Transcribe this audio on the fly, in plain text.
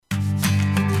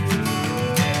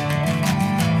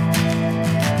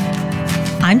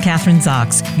I'm Kathryn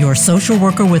Zox, your social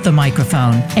worker with a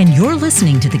microphone, and you're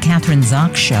listening to The Kathryn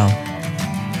Zox Show.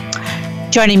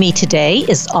 Joining me today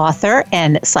is author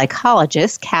and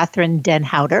psychologist Kathryn Den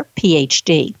Houter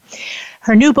PhD.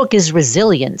 Her new book is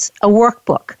Resilience, a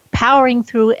workbook, powering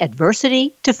through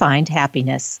adversity to find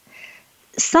happiness.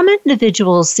 Some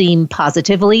individuals seem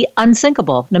positively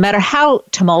unsinkable, no matter how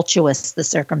tumultuous the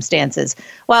circumstances,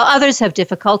 while others have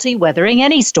difficulty weathering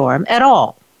any storm at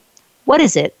all. What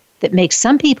is it that makes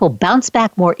some people bounce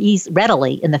back more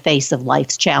readily in the face of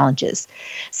life's challenges?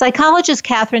 Psychologist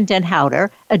Kathryn Den Houter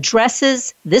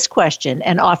addresses this question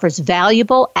and offers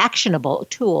valuable, actionable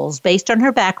tools based on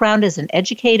her background as an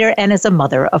educator and as a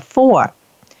mother of four.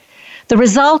 The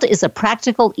result is a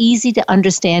practical,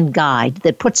 easy-to-understand guide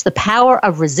that puts the power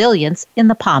of resilience in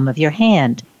the palm of your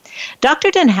hand.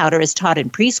 Dr. Den Houter is taught in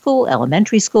preschool,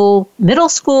 elementary school, middle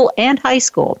school, and high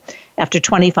school. After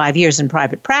 25 years in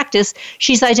private practice,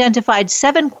 she's identified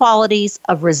 7 qualities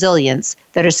of resilience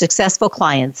that her successful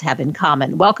clients have in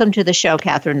common. Welcome to the show,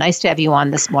 Kathryn. Nice to have you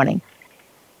on this morning.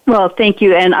 Well, thank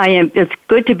you, and it's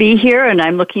good to be here, and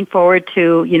I'm looking forward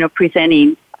to,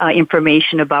 presenting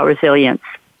information about resilience.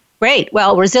 Great.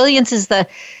 Well, resilience is the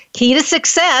key to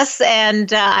success,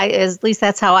 and at least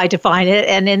that's how I define it.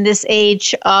 And in this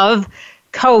age of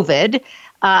COVID,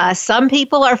 some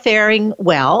people are faring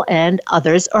well and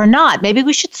others are not. Maybe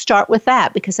we should start with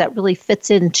that because that really fits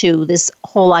into this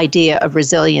whole idea of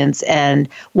resilience and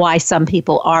why some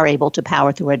people are able to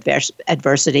power through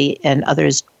adversity and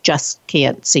others just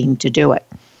can't seem to do it.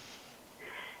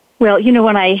 Well,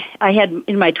 when I had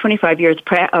in my 25 years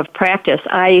of practice,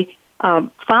 I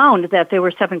found that there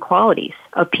were 7 qualities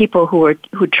of people who are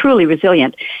truly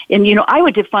resilient. And, I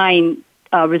would define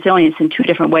resilience in 2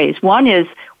 different ways. One is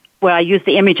where I use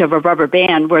the image of a rubber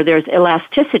band where there's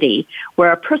elasticity,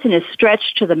 where a person is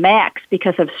stretched to the max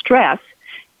because of stress,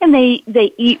 and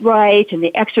they eat right and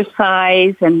they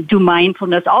exercise and do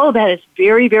mindfulness. All of that is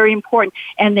very, very important,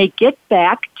 and they get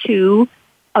back to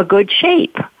a good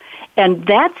shape. And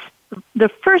that's the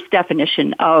first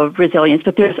definition of resilience,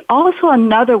 but there's also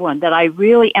another one that I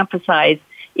really emphasize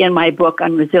in my book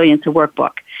on Resilience, a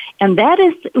Workbook, and that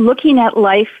is looking at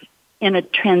life in a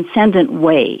transcendent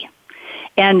way.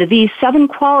 And these 7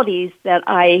 qualities that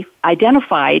I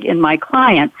identified in my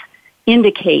clients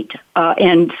indicate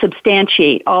and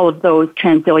substantiate all of those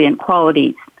transcendent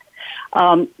qualities.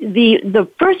 The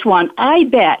first one, I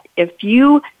bet if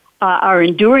you are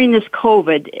enduring this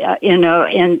COVID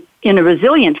in a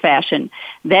resilient fashion,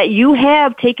 that you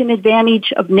have taken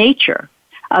advantage of nature.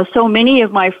 So many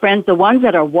of my friends, the ones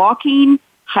that are walking,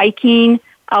 hiking,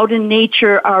 out in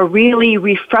nature, are really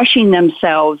refreshing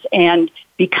themselves and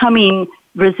becoming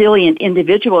resilient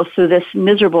individuals through this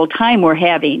miserable time we're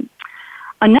having.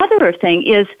 Another thing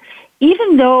is,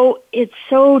 even though it's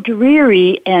so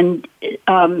dreary and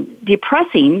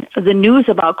depressing, the news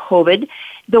about COVID,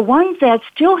 the ones that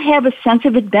still have a sense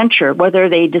of adventure, whether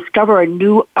they discover a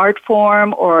new art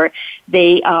form or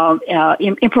they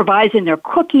improvise in their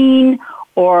cooking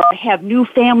or have new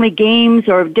family games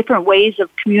or different ways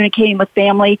of communicating with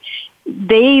family,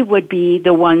 they would be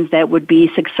the ones that would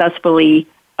be successfully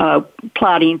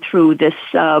plodding through this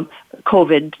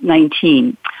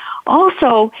COVID-19.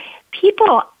 Also,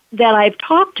 people that I've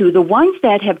talked to, the ones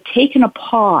that have taken a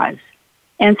pause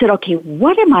and said, okay,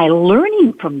 what am I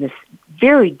learning from this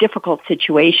very difficult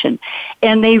situation?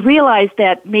 And they realize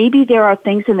that maybe there are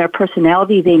things in their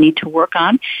personality they need to work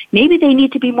on. Maybe they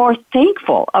need to be more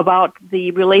thankful about the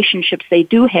relationships they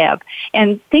do have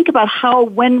and think about how,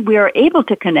 when we are able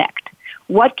to connect,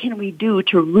 what can we do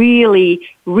to really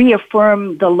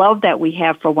reaffirm the love that we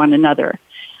have for one another?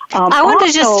 I want to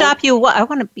just stop you.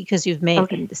 Because you've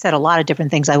said a lot of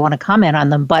different things. I want to comment on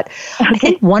them. But I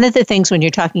think one of the things when you're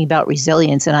talking about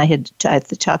resilience, and I had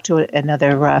talked to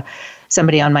another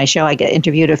somebody on my show I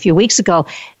interviewed a few weeks ago.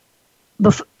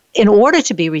 In order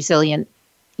to be resilient,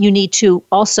 you need to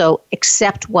also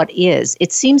accept what is.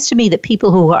 It seems to me that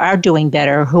people who are doing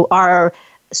better, who are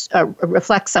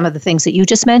reflect some of the things that you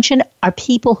just mentioned, are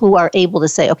people who are able to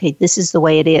say, okay, this is the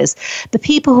way it is. The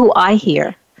people who I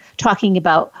hear talking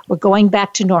about we're going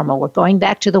back to normal, we're going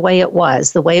back to the way it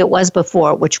was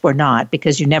before, which we're not,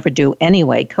 because you never do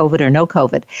anyway, COVID or no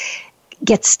COVID,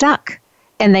 get stuck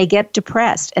and they get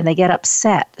depressed and they get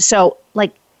upset. So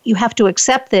you have to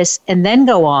accept this and then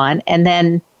go on and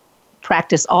then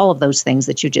practice all of those things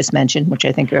that you just mentioned, which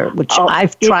I think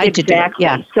I've tried to do.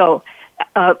 Yeah. So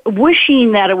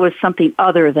wishing that it was something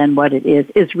other than what it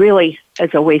is really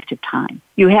a waste of time.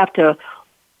 You have to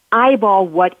eyeball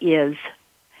what is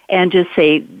and just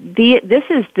say, this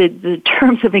is the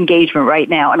terms of engagement right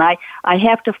now, and I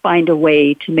have to find a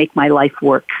way to make my life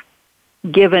work.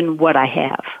 given what I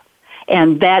have.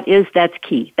 And that's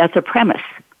key. That's a premise,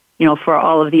 for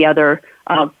all of the other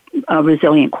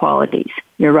resilient qualities.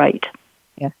 You're right.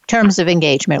 Yeah. Terms of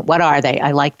engagement, what are they?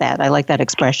 I like that. I like that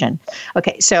expression.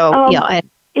 Okay, so, and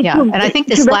I think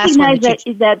this last one...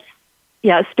 that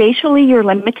spatially you're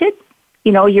limited.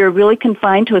 You're really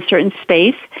confined to a certain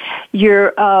space.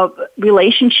 Your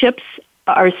relationships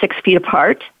are 6 feet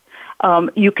apart.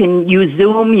 You can use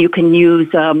Zoom, you can use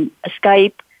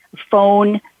Skype,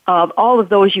 phone, all of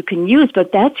those you can use,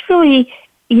 but that's really,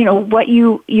 what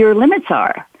your limits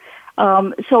are.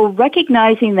 So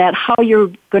recognizing that how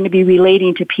you're going to be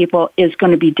relating to people is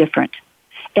going to be different.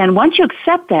 And once you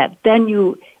accept that,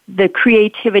 then the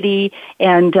creativity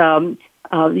and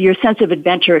your sense of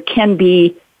adventure can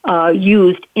be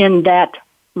used in that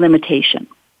limitation.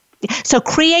 So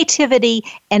creativity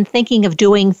and thinking of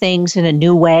doing things in a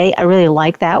new way, I really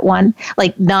like that one.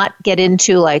 Like not get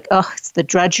into it's the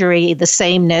drudgery, the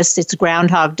sameness, it's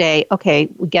Groundhog Day. Okay,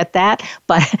 we get that.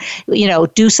 But,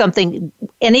 do something,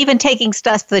 and even taking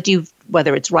stuff that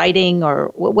whether it's writing or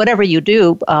whatever you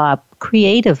do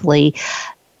creatively,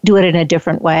 do it in a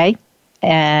different way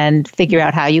and figure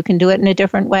out how you can do it in a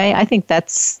different way. I think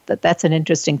that's an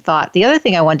interesting thought. The other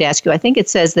thing I wanted to ask you, I think it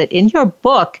says that in your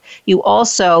book, you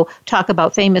also talk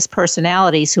about famous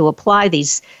personalities who apply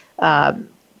these 7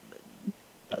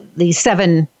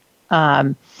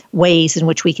 ways in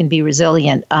which we can be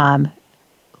resilient.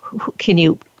 Can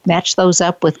you match those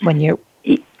up with when you're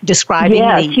describing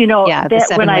the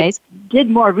 7 ways? I did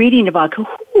more reading about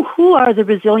who are the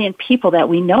resilient people that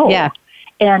we know. Yeah.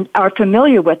 And are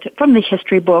familiar with from the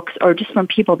history books or just from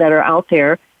people that are out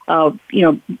there,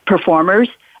 performers,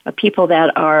 people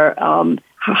that are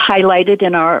highlighted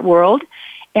in our world.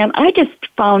 And I just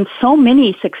found so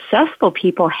many successful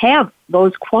people have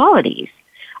those qualities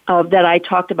that I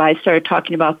talked about. I started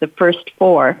talking about the first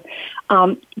 4.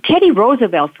 Teddy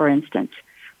Roosevelt, for instance,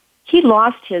 he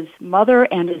lost his mother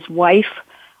and his wife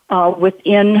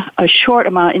within a short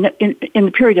amount, in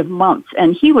the period of months,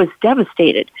 and he was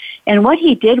devastated. And what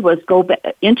he did was go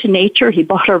into nature. He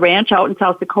bought a ranch out in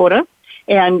South Dakota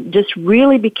and just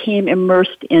really became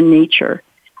immersed in nature.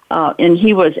 And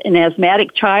he was an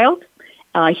asthmatic child.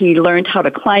 He learned how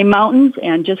to climb mountains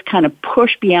and just kind of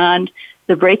push beyond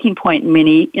the breaking point in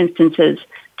many instances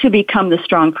to become the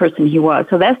strong person he was.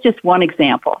 So that's just one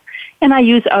example. And I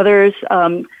use others.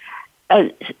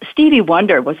 Stevie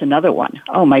Wonder was another one.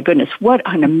 Oh, my goodness, what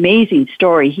an amazing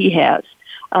story he has.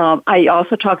 I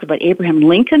also talked about Abraham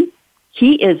Lincoln.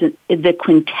 He is the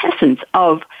quintessence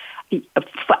of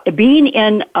being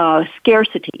in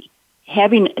scarcity,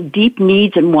 having deep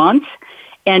needs and wants,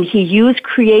 and he used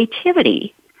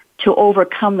creativity to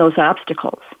overcome those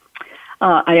obstacles.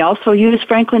 I also use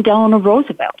Franklin Delano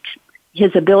Roosevelt,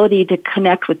 his ability to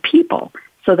connect with people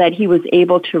so that he was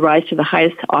able to rise to the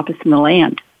highest office in the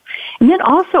land. And then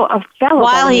also a fellow...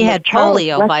 While he had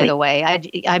polio, by the way.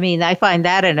 I find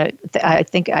that I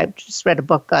think I just read a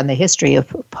book on the history of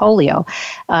polio,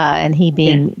 and he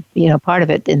being, part of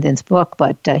it in this book.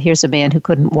 But here's a man who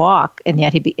couldn't walk, and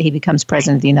yet he becomes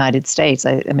president of the United States.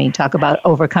 I mean, talk about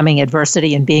overcoming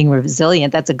adversity and being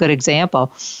resilient. That's a good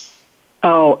example.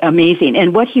 Oh, amazing.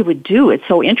 And what he would do, it's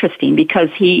so interesting because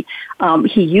he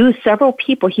used several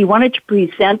people. He wanted to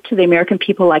present to the American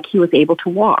people like he was able to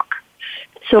walk.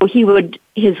 So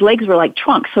his legs were like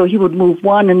trunks, so he would move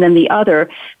one and then the other,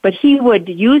 but he would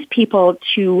use people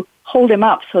to hold him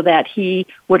up so that he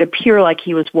would appear like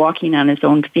he was walking on his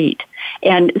own feet.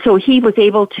 And so he was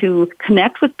able to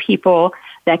connect with people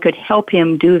that could help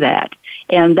him do that.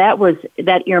 And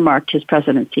that earmarked his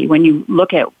presidency. When you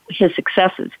look at his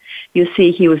successes, you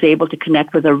see he was able to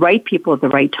connect with the right people at the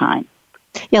right time.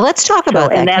 Yeah, let's talk about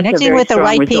that, connecting with the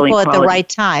right people at the right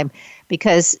time,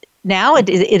 because now it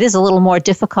is a little more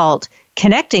difficult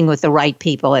connecting with the right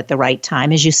people at the right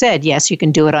time. As you said, yes, you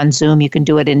can do it on Zoom, you can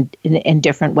do it in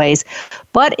different ways,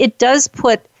 but it does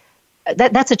put,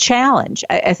 that's a challenge,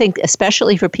 I think,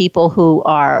 especially for people who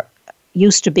are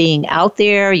used to being out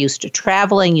there, used to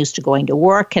traveling, used to going to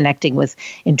work, connecting with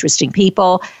interesting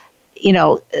people.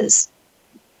 To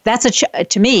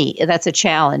me, that's a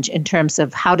challenge in terms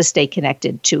of how to stay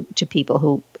connected to people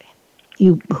who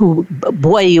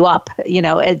buoy you up,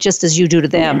 just as you do to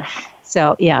them. Yeah.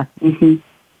 So, yeah. Mm-hmm.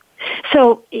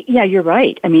 So, yeah, you're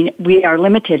right. I mean, we are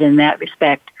limited in that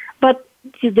respect. But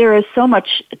there is so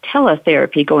much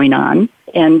teletherapy going on,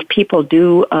 and people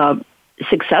do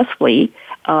successfully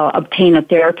obtain a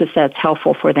therapist that's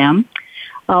helpful for them.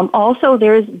 Also,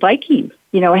 there's biking.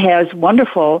 Has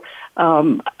wonderful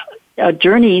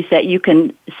journeys that you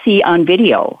can see on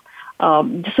video.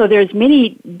 So there's many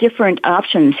different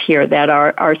options here that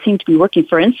are seem to be working.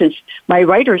 For instance, my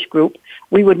writers group,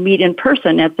 we would meet in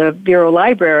person at the Bureau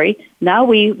Library. Now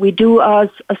we do a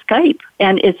Skype,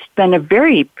 and it's been a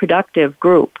very productive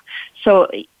group. So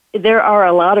there are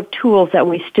a lot of tools that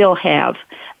we still have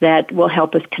that will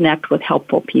help us connect with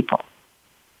helpful people.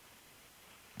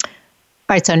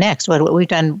 All right, so next, what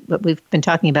we've been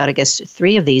talking about, I guess,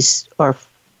 3 of these are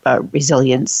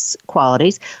resilience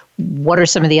qualities. What are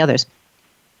some of the others?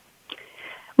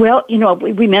 Well,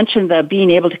 we mentioned the being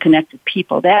able to connect with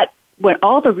people. That when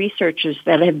all the researchers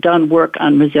that have done work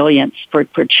on resilience for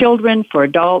children, for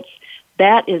adults,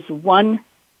 that is one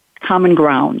common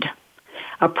ground.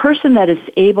 A person that is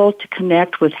able to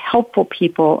connect with helpful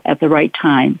people at the right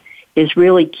time is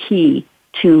really key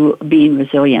to being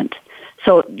resilient.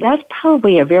 So that's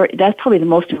probably the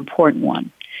most important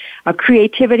one.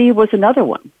 Creativity was another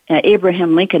one.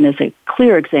 Abraham Lincoln is a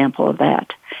clear example of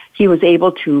that. He was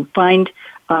able to find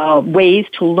ways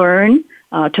to learn,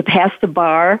 to pass the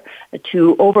bar,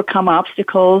 to overcome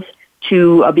obstacles,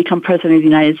 to become president of the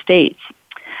United States.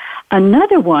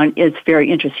 Another one is very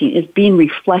interesting, is being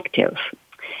reflective.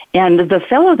 And the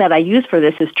fellow that I use for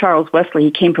this is Charles Wesley.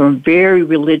 He came from a very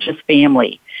religious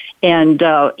family. And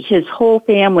his whole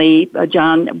family,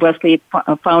 John Wesley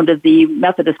founded the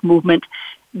Methodist movement,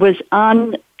 was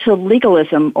on to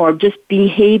legalism or just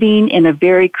behaving in a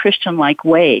very Christian-like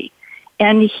way.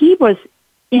 And he was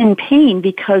in pain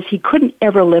because he couldn't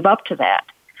ever live up to that.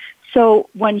 So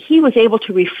when he was able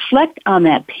to reflect on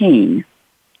that pain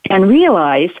and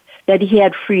realize that he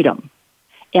had freedom,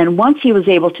 and once he was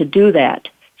able to do that,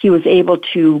 he was able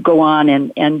to go on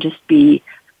and just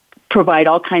provide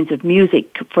all kinds of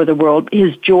music for the world.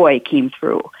 His joy came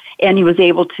through, and he was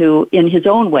able to, in his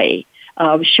own way,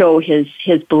 show his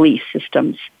belief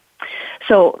systems.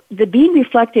 So the being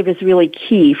reflective is really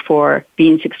key for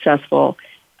being successful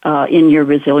in your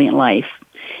resilient life.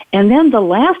 And then the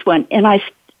last one,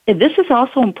 this is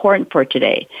also important for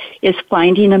today, is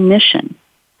finding a mission.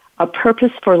 A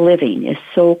purpose for living is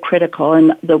so critical.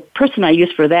 And the person I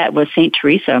used for that was St.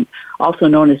 Teresa, also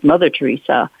known as Mother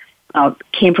Teresa.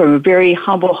 Came from a very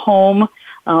humble home,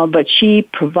 but she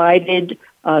provided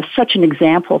such an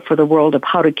example for the world of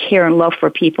how to care and love for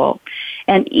people.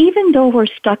 And even though we're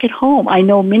stuck at home, I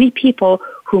know many people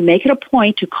who make it a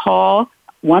point to call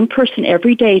one person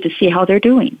every day to see how they're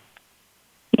doing.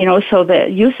 So the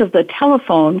use of the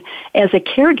telephone as a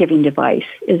caregiving device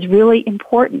is really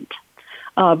important.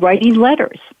 Writing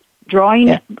letters,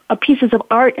 drawing pieces of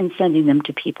art and sending them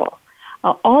to people.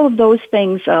 All of those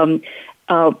things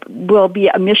will be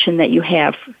a mission that you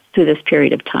have through this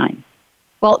period of time.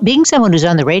 Well, being someone who's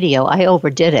on the radio, I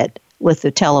overdid it with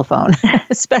the telephone,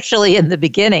 especially in the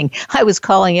beginning. I was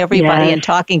calling everybody and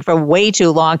talking for way too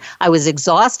long. I was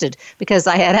exhausted because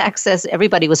I had access.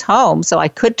 Everybody was home, so I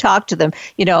could talk to them.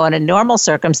 In normal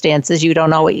circumstances, you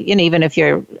don't know, even if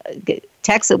you're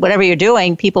text, whatever you're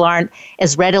doing, people aren't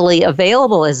as readily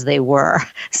available as they were.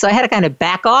 So I had to kind of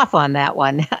back off on that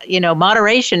one.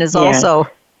 Moderation is also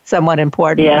somewhat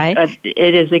important, right?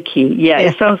 It is a key. Yeah,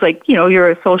 it sounds like,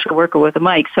 you're a social worker with a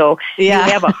mic, so you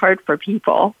have a heart for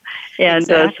people. And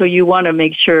so you want to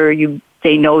make sure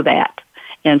they know that.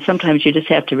 And sometimes you just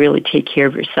have to really take care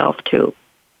of yourself, too.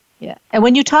 Yeah. And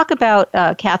when you talk about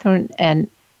Kathryn, and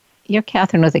you're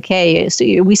Kathryn with a K, so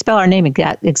we spell our name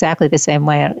exactly the same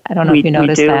way. I don't know if you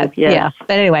noticed that. Yes. Yeah.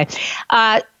 But anyway,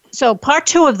 so part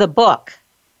 2 of the book,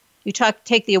 you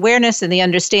take the awareness and the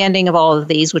understanding of all of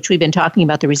these, which we've been talking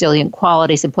about, the resilient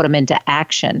qualities, and put them into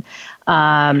action.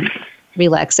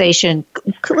 Relaxation.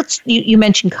 You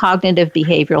mentioned cognitive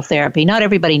behavioral therapy. Not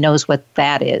everybody knows what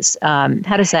that is. How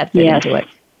does that fit into it?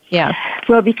 Yeah.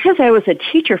 Well, because I was a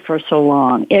teacher for so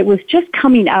long, it was just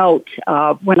coming out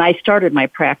when I started my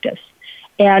practice.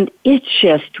 And it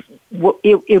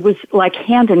was like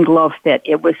hand in glove fit.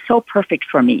 It was so perfect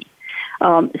for me.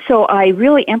 So I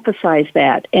really emphasize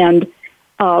that. And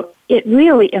it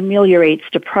really ameliorates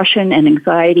depression and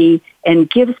anxiety and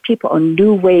gives people a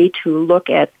new way to look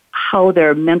at how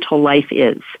their mental life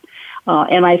is.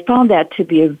 And I found that to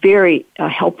be a very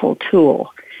helpful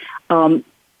tool.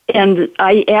 And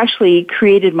I actually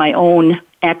created my own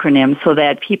acronym so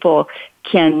that people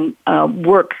can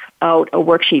work out a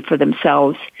worksheet for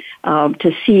themselves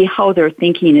to see how their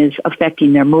thinking is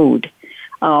affecting their mood.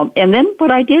 And then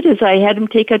what I did is I had them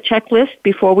take a checklist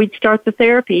before we'd start the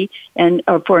therapy and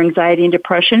for anxiety and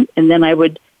depression, and then I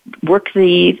would work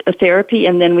the therapy,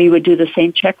 and then we would do the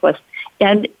same checklist.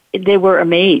 And they were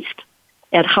amazed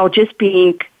at how just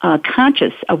being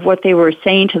conscious of what they were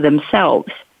saying to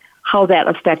themselves, how that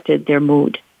affected their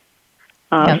mood.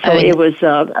 It was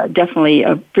definitely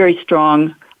a very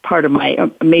strong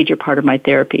a major part of my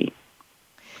therapy.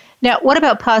 Now, what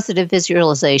about positive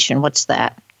visualization? What's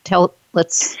that?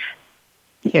 Let's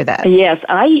hear that. Yes,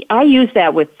 I use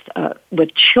that with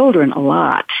children a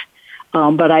lot,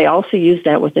 but I also use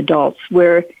that with adults,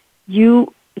 where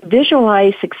you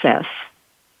visualize success.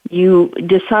 You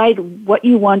decide what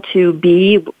you want to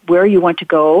be, where you want to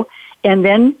go, and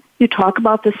then you talk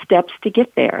about the steps to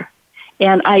get there.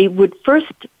 And I would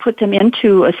first put them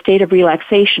into a state of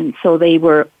relaxation so they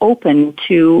were open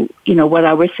to, what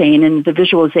I was saying and the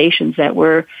visualizations that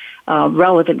were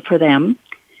relevant for them.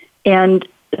 And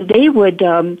they would,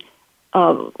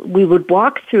 we would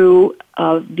walk through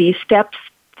these steps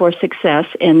for success,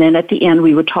 and then at the end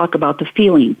we would talk about the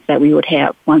feelings that we would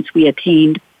have once we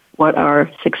attained what our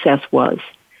success was.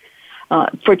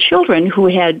 For children who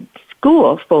had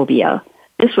school phobia,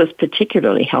 this was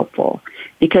particularly helpful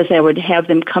because I would have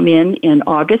them come in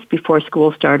August before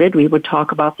school started. We would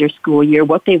talk about their school year,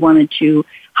 how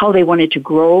they wanted to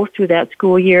grow through that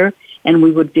school year, and we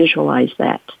would visualize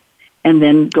that. And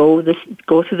then go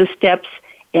through the steps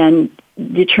and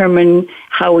determine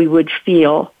how we would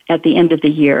feel at the end of the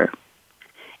year.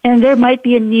 And there might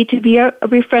be a need to be a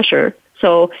refresher.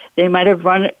 So they might have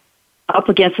run up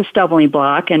against a stumbling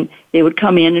block, and they would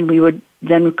come in and we would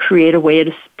then create a way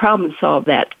to problem solve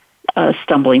that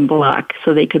stumbling block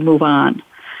so they could move on.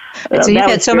 So you've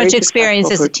had so much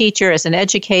experience as a teacher, as an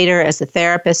educator, as a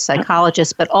therapist,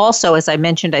 psychologist, but also, as I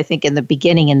mentioned, I think in the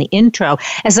beginning, in the intro,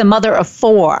 as a mother of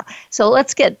 4. So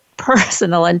let's get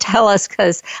personal and tell us,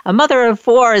 because a mother of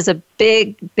 4 is a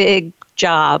big, big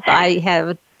job. I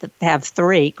have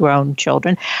 3 grown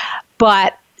children.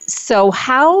 But so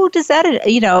how does that,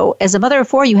 as a mother of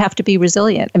 4, you have to be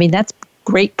resilient. I mean, that's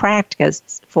great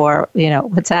practice for,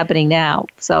 what's happening now.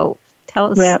 So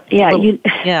tell us. Well,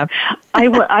 yeah,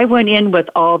 I went in with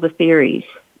all the theories,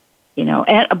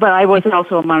 but I was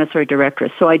also a Montessori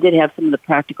directress, so I did have some of the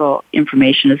practical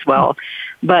information as well.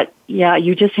 But yeah,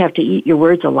 you just have to eat your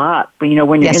words a lot, when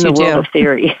you're in the world of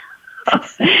theory.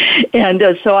 And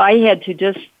so I had to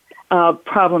just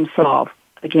problem solve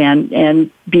again and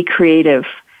be creative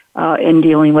in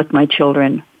dealing with my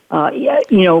children.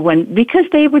 Because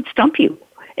they would stump you.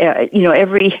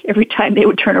 Every time they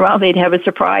would turn around, they'd have a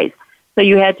surprise. So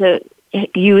you had to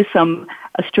use some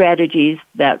strategies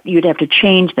that you'd have to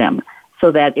change them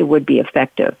so that it would be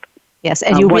effective. Yes,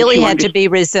 and you really had to be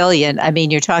resilient. I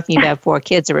mean, you're talking about 4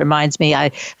 kids. It reminds me,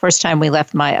 first time we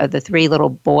left the 3 little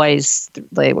boys,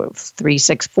 they were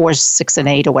 4, 6, and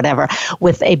 8 or whatever,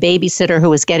 with a babysitter who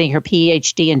was getting her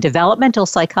PhD in developmental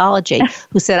psychology,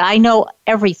 who said, I know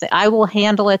everything. I will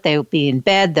handle it. They'll be in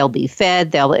bed. They'll be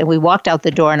fed. And we walked out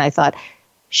the door, and I thought,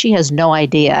 she has no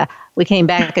idea. We came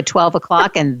back at 12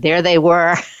 o'clock, and there they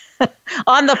were.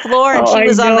 On the floor, and she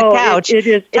was on the couch. It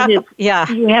is. Yeah.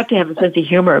 You have to have a sense of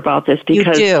humor about this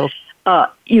because you do.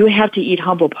 You have to eat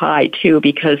humble pie too,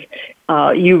 because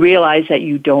you realize that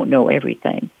you don't know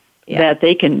everything. Yeah. That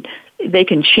they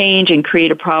can change and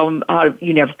create a problem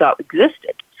you never thought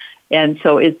existed, and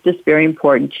so it's just very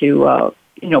important to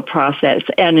process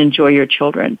and enjoy your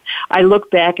children. I look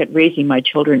back at raising my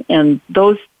children, and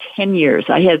those 10 years,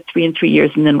 I had 3 and 3 years,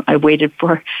 and then I waited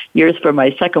 4 years for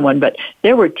my second one, but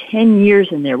there were 10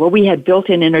 years in there where we had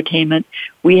built-in entertainment.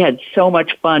 We had so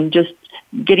much fun just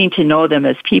getting to know them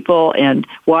as people and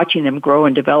watching them grow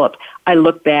and develop. I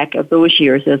look back at those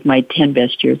years as my 10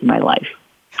 best years of my life.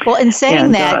 Well, in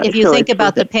saying that, if you think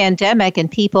about the pandemic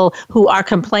and people who are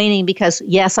complaining because,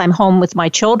 yes, I'm home with my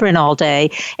children all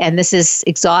day and this is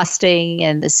exhausting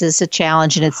and this is a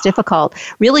challenge and it's difficult,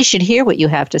 really should hear what you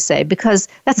have to say, because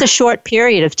that's a short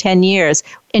period of 10 years.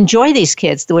 Enjoy these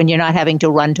kids when you're not having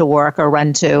to run to work or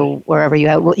run to wherever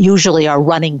you usually are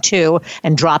running to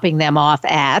and dropping them off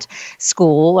at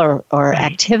school or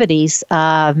activities.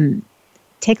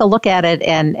 Take a look at it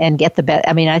and get the best.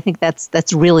 I mean, I think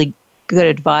that's really good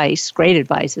advice, great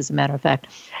advice, as a matter of fact.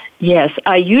 Yes,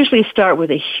 I usually start with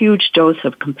a huge dose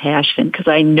of compassion because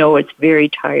I know it's very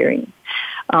tiring,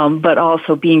 but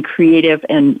also being creative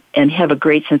and have a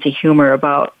great sense of humor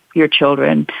about your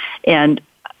children and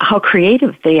how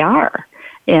creative they are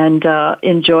and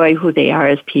enjoy who they are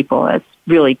as people. That's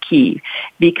really key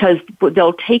because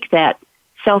they'll take that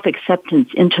self-acceptance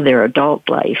into their adult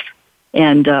life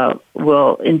and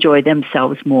will enjoy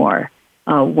themselves more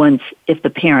if the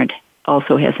parent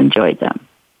also has enjoyed them.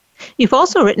 You've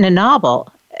also written a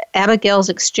novel, Abigail's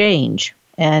Exchange,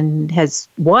 and has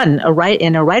won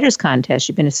in a writer's contest.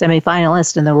 You've been a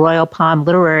semifinalist in the Royal Palm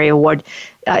Literary Award.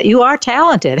 You are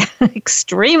talented,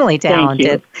 extremely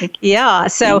talented. Thank you. Yeah.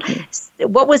 So,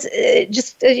 what was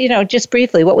just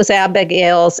briefly? What was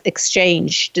Abigail's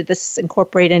Exchange? Did this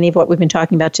incorporate any of what we've been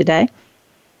talking about today?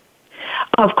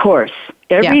 Of course.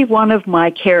 Every one of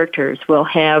my characters will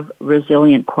have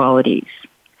resilient qualities.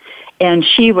 And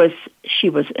she was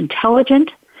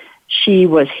intelligent. She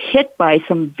was hit by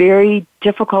some very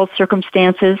difficult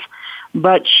circumstances,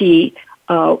 but she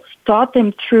thought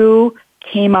them through,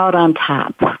 came out on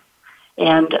top.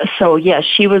 And so, yes,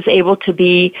 she was able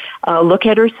to look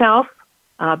at herself,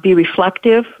 be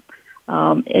reflective,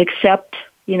 accept,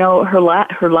 her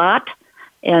lot,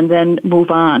 and then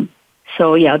move on.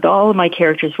 So, yeah, all of my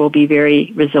characters will be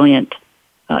very resilient,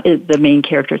 the main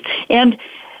characters. And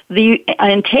the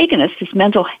antagonist is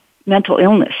mental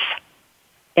illness.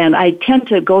 And I tend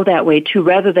to go that way, too,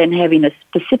 rather than having a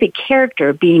specific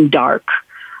character being dark.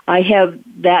 I have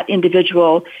that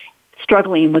individual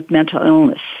struggling with mental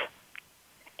illness.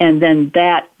 And then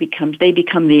the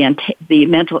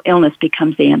mental illness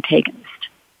becomes the antagonist.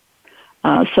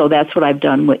 So that's what I've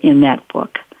done in that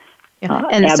book. Yeah.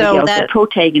 And Abigail's so the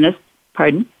protagonist.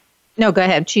 Pardon? No, go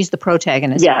ahead. She's the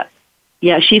protagonist.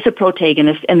 Yeah, she's a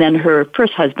protagonist, and then her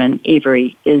first husband,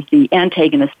 Avery, is the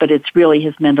antagonist, but it's really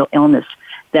his mental illness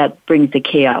that brings the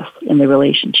chaos in the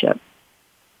relationship.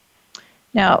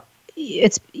 Now,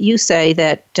 you say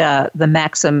that the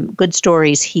maxim, good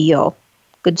stories heal.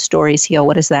 Good stories heal.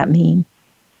 What does that mean?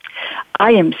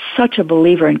 I am such a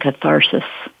believer in catharsis.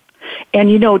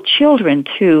 And children,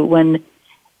 too, when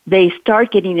they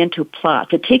start getting into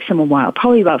plots, it takes them a while,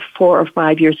 probably about 4 or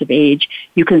 5 years of age,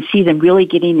 you can see them really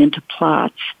getting into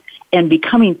plots and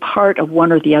becoming part of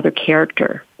one or the other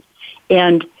character.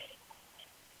 And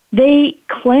they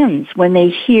cleanse when they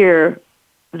hear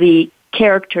the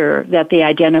character that they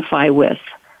identify with,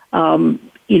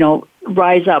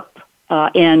 rise up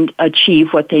and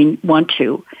achieve what they want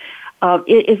to. A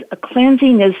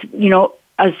cleansing is,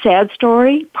 a sad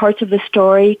story. Parts of the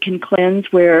story can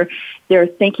cleanse where they're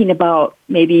thinking about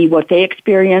maybe what they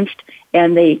experienced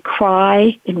and they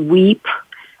cry and weep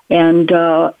and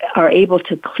are able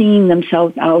to clean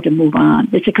themselves out and move on.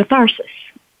 It's a catharsis.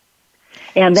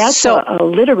 And that's a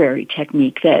literary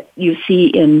technique that you see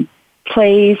in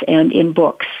plays and in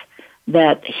books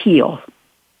that heal.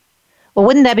 Well,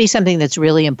 wouldn't that be something that's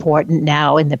really important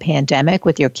now in the pandemic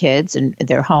with your kids and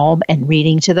their home and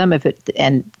reading to them if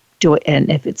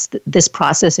it's this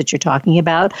process that you're talking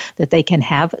about, that they can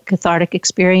have a cathartic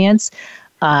experience?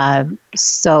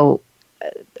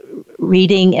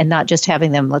 Reading and not just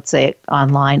having them, let's say,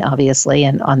 online, obviously,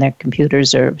 and on their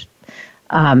computers or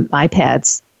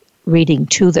iPads, reading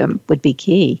to them would be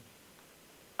key.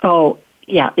 Oh,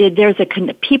 yeah. There's a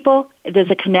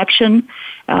connection.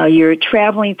 You're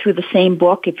traveling through the same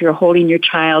book if you're holding your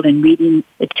child and reading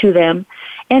it to them.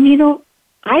 And,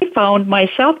 I found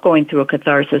myself going through a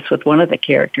catharsis with one of the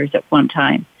characters at one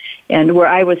time, and where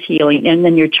I was healing, and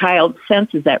then your child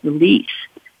senses that release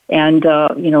and,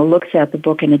 looks at the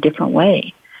book in a different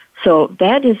way. So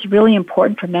that is really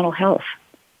important for mental health,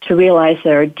 to realize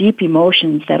there are deep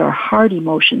emotions that are hard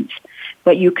emotions,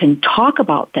 but you can talk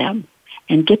about them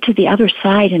and get to the other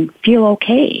side and feel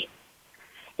okay.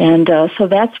 And so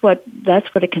that's what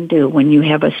it can do when you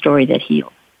have a story that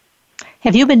heals.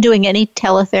 Have you been doing any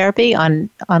teletherapy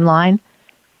online?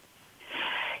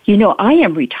 I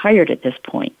am retired at this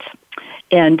point,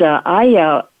 and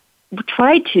I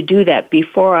tried to do that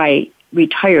before I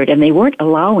retired, and they weren't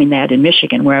allowing that in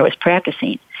Michigan where I was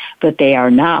practicing, but they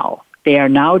are now. They are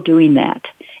now doing that,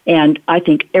 and I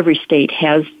think every state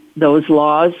has those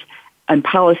laws and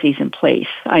policies in place.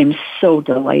 I'm so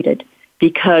delighted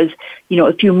because,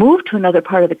 if you move to another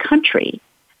part of the country,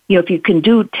 if you can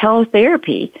do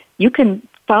teletherapy, you can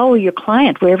follow your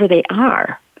client wherever they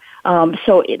are.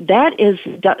 So that is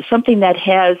something that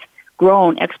has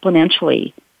grown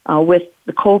exponentially with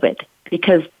the COVID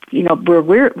because,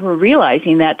 we're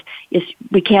realizing that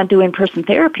we can't do in-person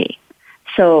therapy.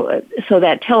 So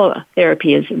that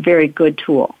teletherapy is a very good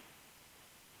tool.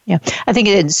 Yeah, I think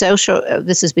in social,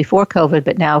 this is before COVID,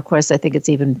 but now, of course, I think it's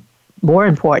even more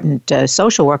important.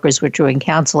 Social workers were doing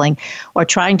counseling or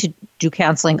trying to do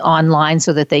counseling online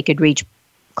so that they could reach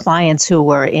clients who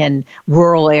were in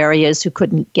rural areas who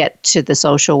couldn't get to the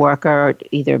social worker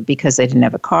either because they didn't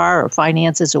have a car or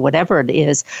finances or whatever it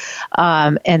is.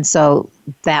 And so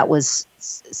that was,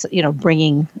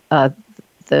 bringing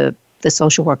the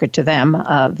social worker to them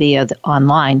via the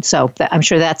online. So I'm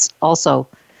sure that's also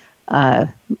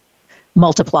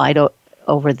multiplied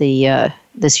over the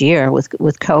this year with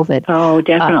COVID. Oh,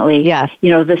 definitely.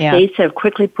 The states have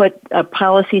quickly put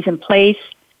policies in place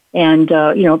and,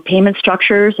 payment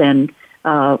structures and,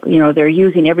 they're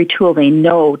using every tool they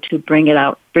know to bring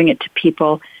it to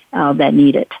people that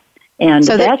need it. And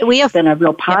so that's been a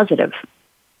real positive.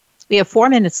 we have 4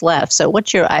 minutes left. So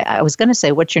I was going to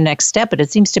say, what's your next step? But it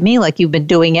seems to me like you've been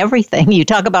doing everything. You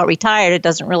talk about retired. It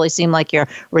doesn't really seem like you're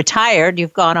retired.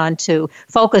 You've gone on to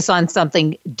focus on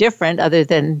something different other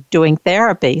than doing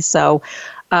therapy. So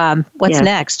what's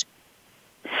next?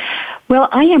 Well,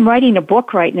 I am writing a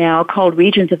book right now called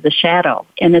Regions of the Shadow,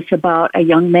 and it's about a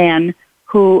young man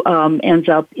who ends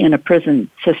up in a prison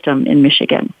system in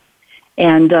Michigan.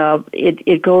 And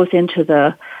it goes into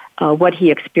the what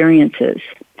he experiences.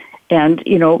 And,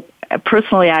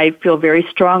 personally, I feel very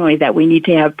strongly that we need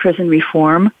to have prison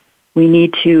reform. We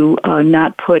need to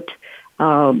not put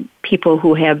people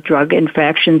who have drug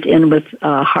infractions in with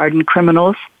hardened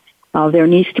criminals.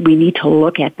 We need to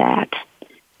look at that.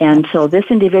 And so this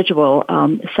individual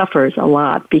suffers a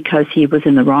lot because he was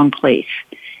in the wrong place.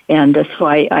 And so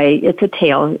it's a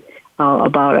tale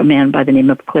about a man by the name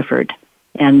of Clifford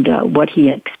and what he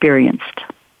experienced.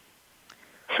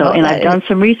 So, and I've done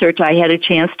some research. I had a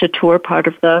chance to tour part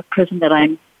of the prison that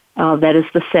is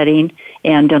the setting,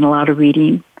 and done a lot of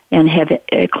reading, and have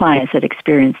clients that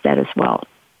experience that as well.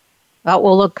 Well,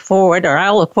 I'll look forward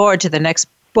to the next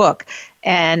book.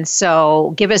 And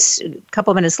so give us a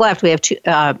couple minutes left. We have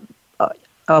a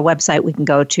website we can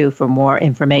go to for more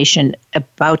information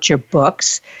about your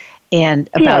books and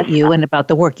about you and about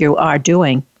the work you are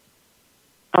doing.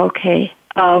 Okay.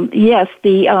 Yes,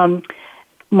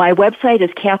 my website is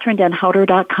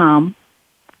KathrynDenHouter.com,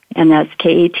 and that's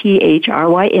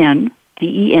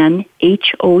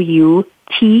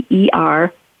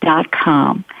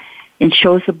KathrynDenHouter.com. It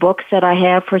shows the books that I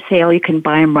have for sale. You can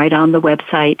buy them right on the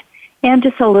website, and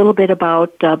just a little bit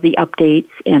about the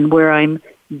updates and where I'm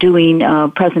doing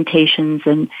presentations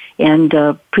and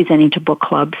presenting to book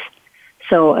clubs.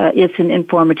 So it's an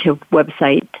informative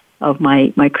website of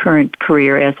my current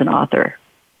career as an author.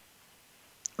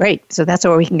 Great. So that's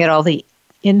where we can get all the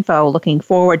info. Looking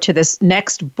forward to this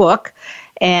next book.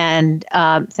 And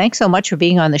thanks so much for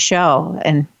being on the show.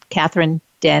 And Kathryn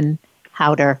Den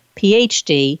Houter,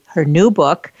 PhD, her new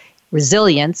book,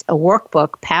 Resilience, a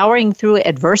workbook, powering through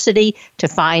adversity to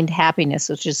find happiness,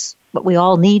 which is what we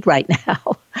all need right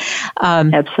now.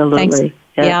 Absolutely.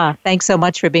 Thanks so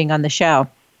much for being on the show.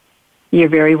 You're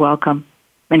very welcome.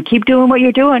 And keep doing what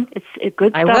you're doing. It's a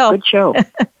good stuff, I will. Good show.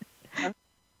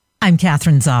 I'm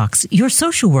Kathryn Zox, your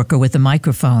social worker with a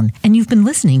microphone, and you've been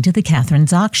listening to The Kathryn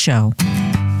Zox Show.